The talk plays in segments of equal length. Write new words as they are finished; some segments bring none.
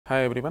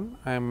Hi everyone,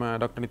 I am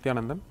Dr.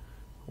 Nityanandan,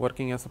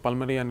 working as a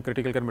pulmonary and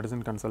critical care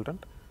medicine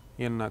consultant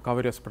in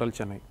Kaveri Hospital,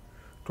 Chennai.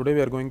 Today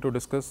we are going to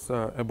discuss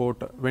about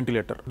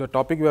ventilator. The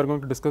topic we are going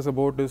to discuss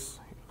about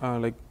is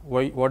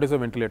what is a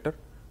ventilator,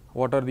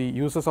 what are the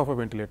uses of a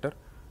ventilator,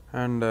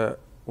 and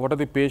what are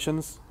the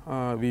patients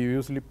we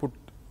usually put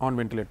on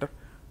ventilator,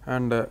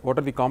 and what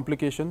are the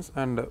complications,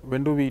 and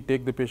when do we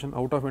take the patient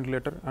out of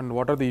ventilator, and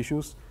what are the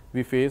issues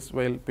we face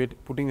while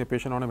putting a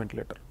patient on a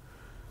ventilator.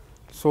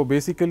 So,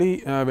 basically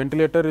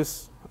ventilator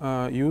is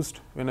used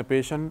when a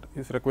patient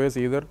requires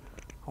either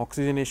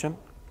oxygenation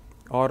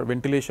or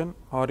ventilation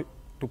or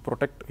to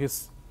protect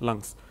his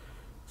lungs.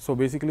 So,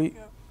 basically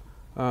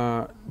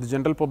the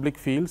general public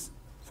feels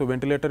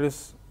ventilator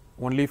is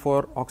only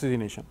for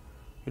oxygenation.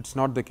 It is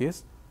not the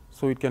case.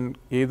 So, it can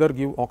either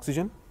give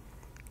oxygen,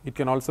 it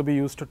can also be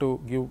used to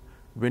give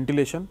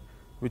ventilation,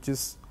 which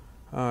is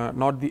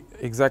not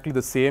exactly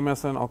the same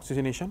as an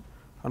oxygenation,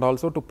 and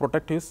also to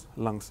protect his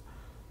lungs.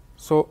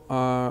 So,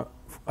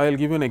 I will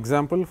give you an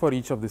example for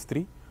each of these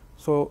three.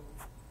 So,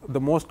 the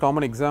most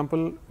common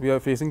example we are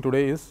facing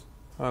today is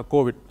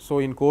COVID. So,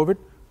 in COVID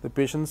the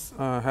patients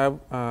have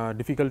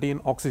difficulty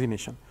in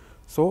oxygenation.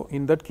 So,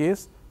 in that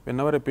case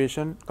whenever a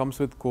patient comes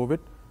with COVID,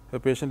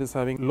 the patient is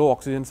having low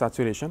oxygen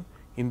saturation.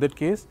 In that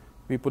case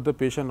we put the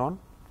patient on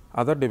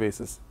other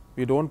devices.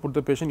 We do not put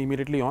the patient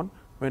immediately on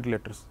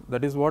ventilators.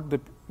 That is what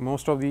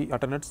most of the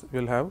alternates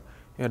will have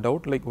a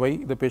doubt, like why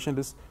the patient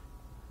is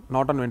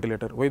not on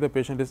ventilator, why the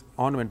patient is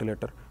on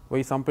ventilator, why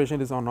some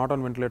patient is not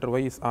on ventilator, why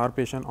is our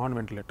patient on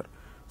ventilator.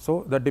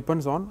 So, that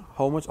depends on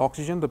how much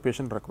oxygen the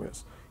patient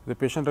requires. If the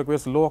patient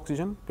requires low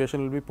oxygen,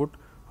 patient will be put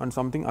on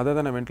something other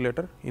than a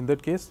ventilator. In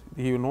that case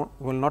he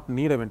will not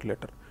need a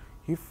ventilator.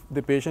 If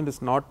the patient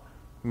is not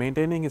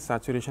maintaining his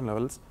saturation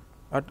levels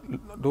at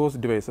those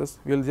devices,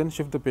 we will then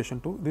shift the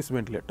patient to this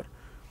ventilator.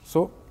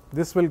 So,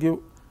 this will give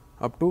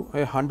up to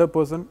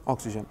 100%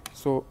 oxygen.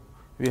 So,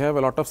 we have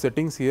a lot of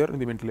settings here in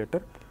the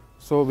ventilator.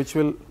 So, which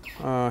will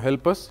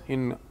help us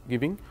in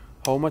giving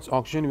how much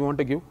oxygen we want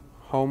to give,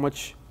 how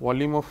much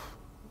volume of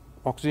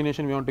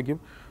oxygenation we want to give.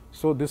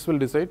 So, this will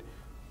decide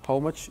how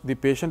much the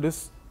patient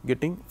is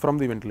getting from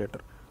the ventilator.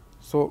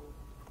 So,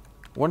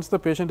 once the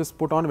patient is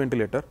put on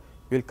ventilator,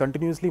 we will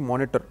continuously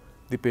monitor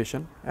the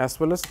patient as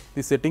well as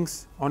the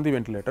settings on the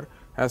ventilator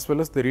as well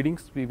as the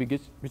readings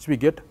which we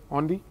get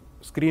on the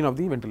screen of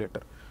the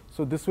ventilator.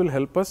 So, this will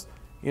help us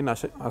in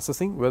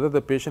assessing whether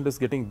the patient is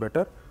getting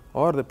better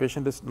or the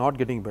patient is not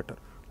getting better,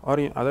 or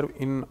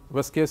in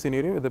worst case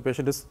scenario the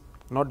patient is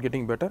not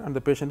getting better and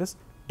the patient is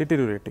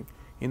deteriorating.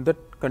 In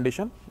that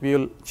condition we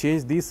will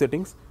change these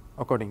settings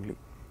accordingly.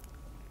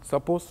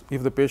 Suppose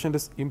if the patient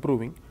is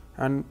improving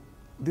and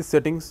these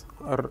settings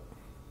are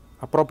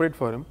appropriate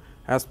for him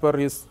as per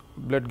his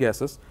blood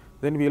gases,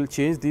 then we will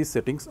change these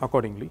settings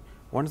accordingly.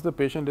 Once the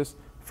patient is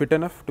fit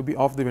enough to be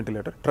off the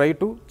ventilator, try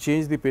to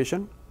change the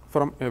patient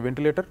from a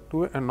ventilator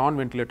to a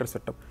non-ventilator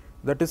setup.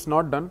 That is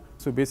not done.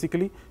 So,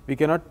 basically we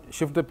cannot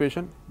shift the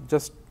patient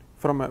just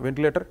from a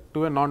ventilator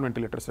to a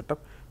non-ventilator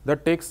setup.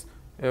 That takes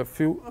a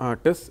few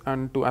tests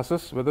and to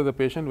assess whether the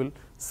patient will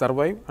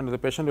survive and the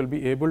patient will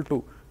be able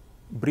to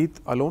breathe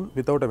alone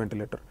without a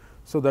ventilator.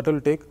 So, that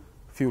will take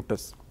few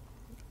tests.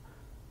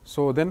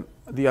 So, then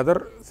the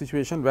other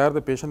situation where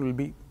the patient will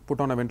be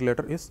put on a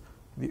ventilator is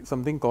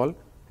something called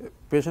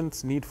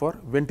patient's need for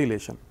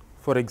ventilation.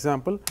 For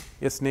example,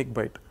 a snake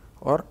bite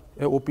or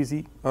a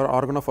OPC or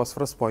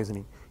organophosphorus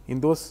poisoning. In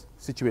those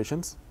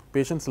situations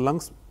patient's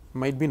lungs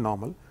might be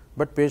normal,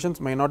 but patients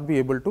might not be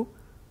able to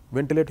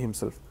ventilate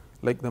himself,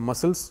 like the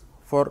muscles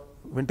for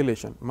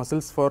ventilation,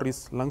 muscles for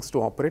his lungs to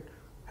operate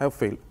have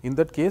failed. In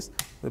that case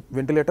the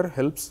ventilator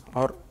helps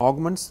or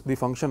augments the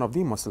function of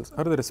the muscles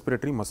or the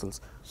respiratory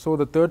muscles. So,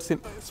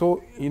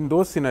 in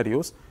those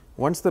scenarios,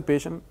 once the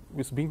patient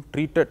is being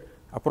treated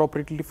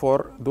appropriately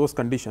for those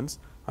conditions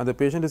and the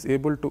patient is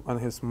able to,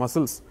 and his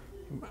muscles,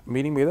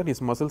 meaning by that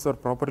his muscles are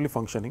properly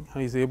functioning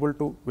and is able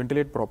to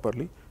ventilate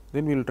properly,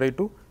 then we will try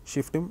to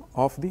shift him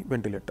off the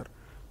ventilator.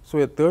 So,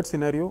 a third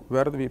scenario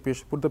where we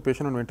put the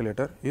patient on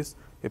ventilator is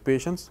a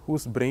patient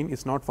whose brain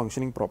is not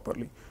functioning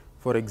properly.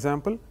 For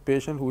example,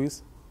 patient who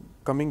is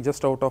coming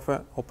just out of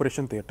an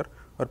operation theatre,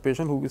 or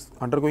patient who is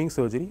undergoing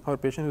surgery, or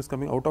patient who is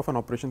coming out of an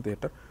operation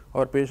theatre,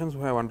 or patients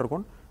who have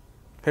undergone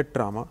head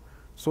trauma.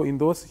 So, in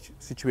those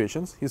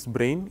situations his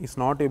brain is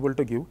not able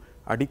to give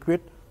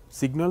adequate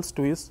signals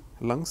to his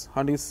lungs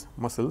and his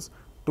muscles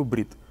to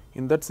breathe.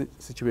 In that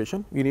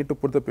situation we need to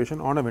put the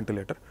patient on a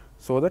ventilator,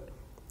 so that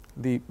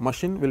the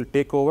machine will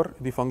take over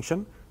the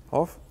function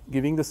of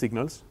giving the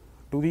signals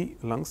to the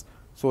lungs,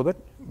 so that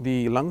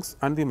the lungs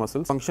and the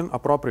muscles function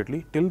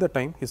appropriately till the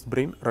time his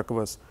brain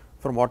recovers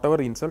from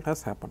whatever insult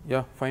has happened.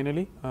 Yeah,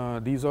 finally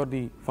these are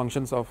the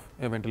functions of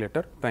a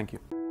ventilator. Thank you.